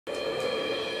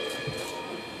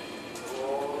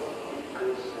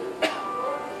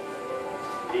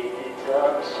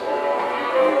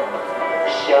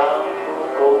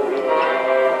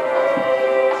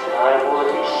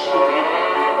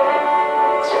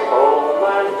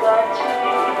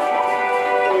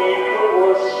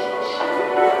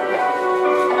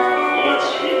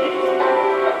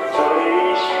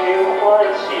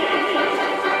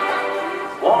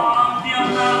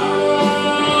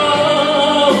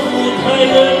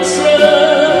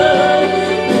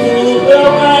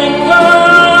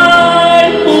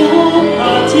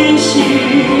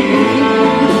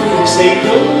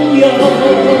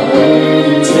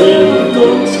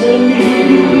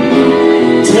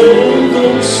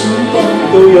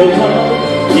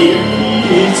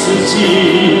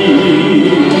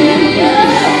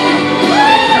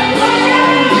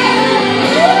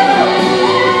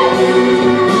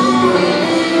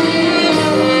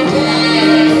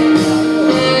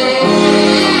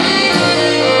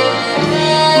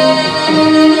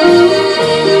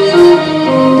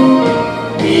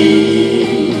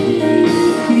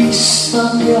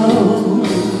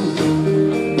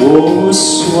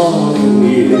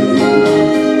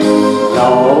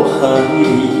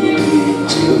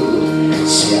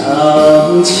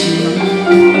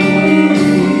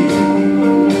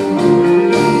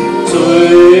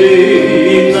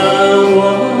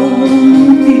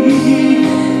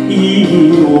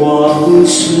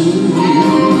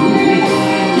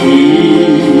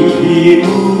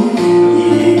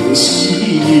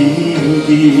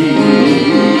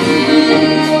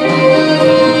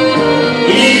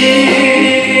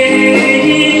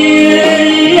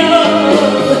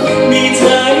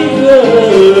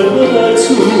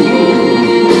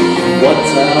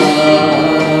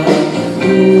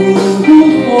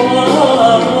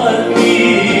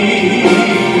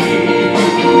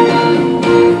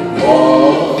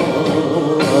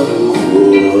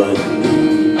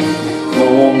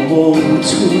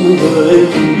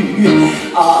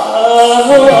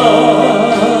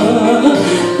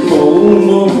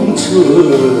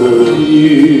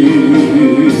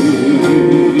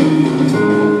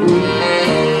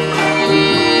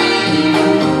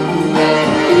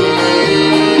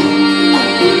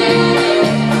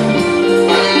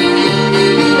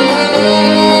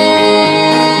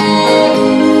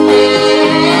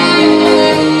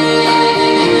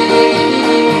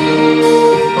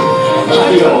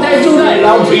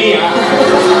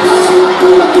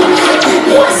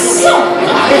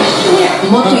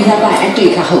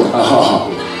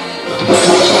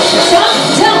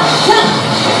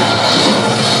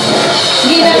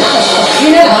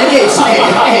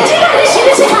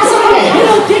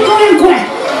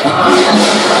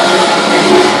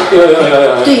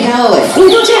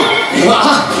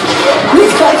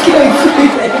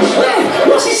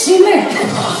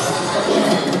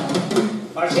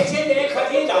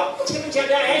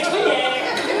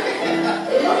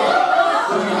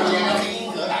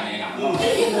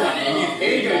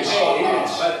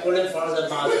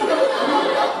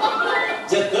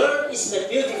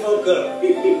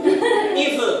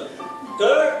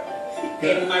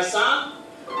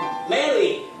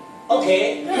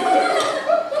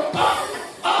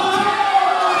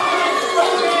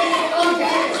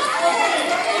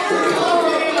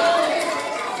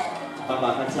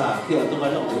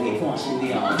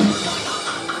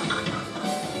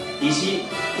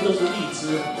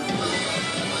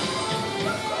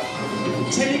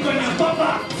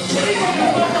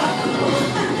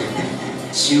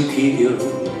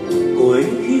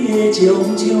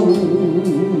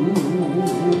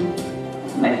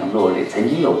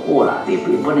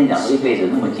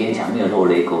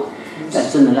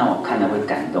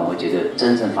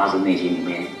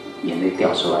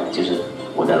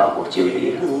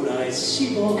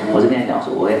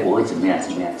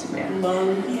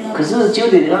可是纠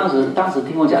结当时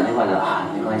听我讲那话说啊，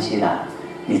没关系啦，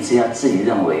你只要自己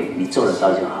认为你做得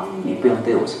到就好，你不用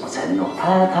对我什么承诺。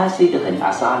他是一个很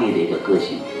阿莎莉的一个个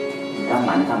性，他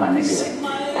蛮那个，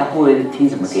他不会听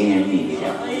什么甜言蜜语这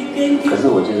样。可是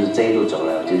我就是这一路走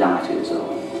来，我就让他觉得说，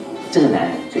这个男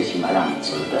人最起码让你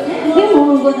值得。你有没有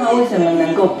问过他为什么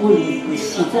能够不离不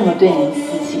弃，这么对你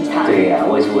死心塌地？对呀、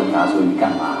我也是问他说你干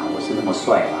嘛？我是那么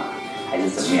帅吗？还是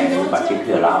怎么样？你把杰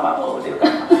克拉把狗丢干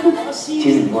嘛？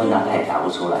其实你问他，他也答不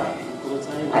出来，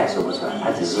他也说不出来，他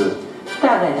只是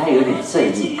大概他有点正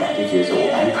义感，就觉得说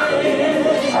我蛮可怜的，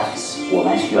我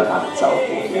蛮需要他的照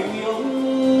顾这样。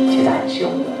其实他很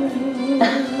凶的，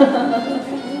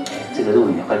这个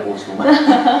录影会播出吗？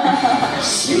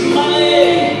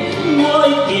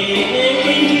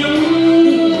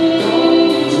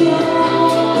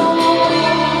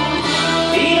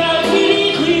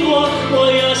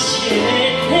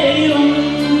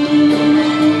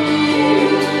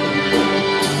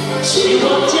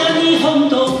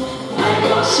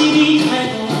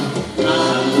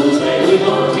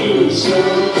想，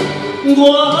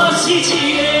我是一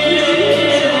个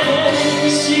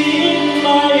心爱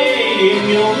的英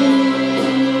雄。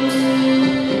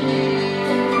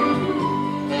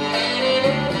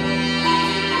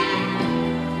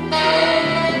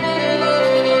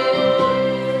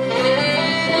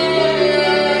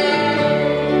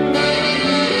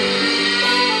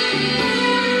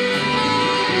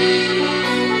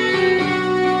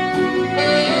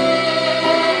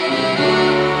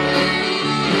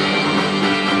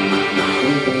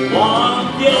忘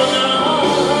掉那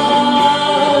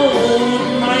无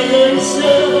奈人生，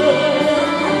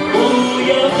不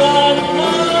要感叹，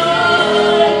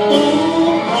不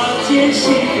怕艰辛，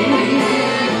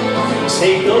谁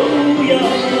都要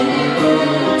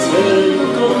成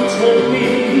功成名，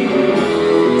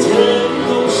成功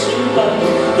失败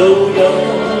都要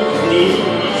你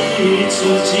自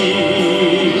己。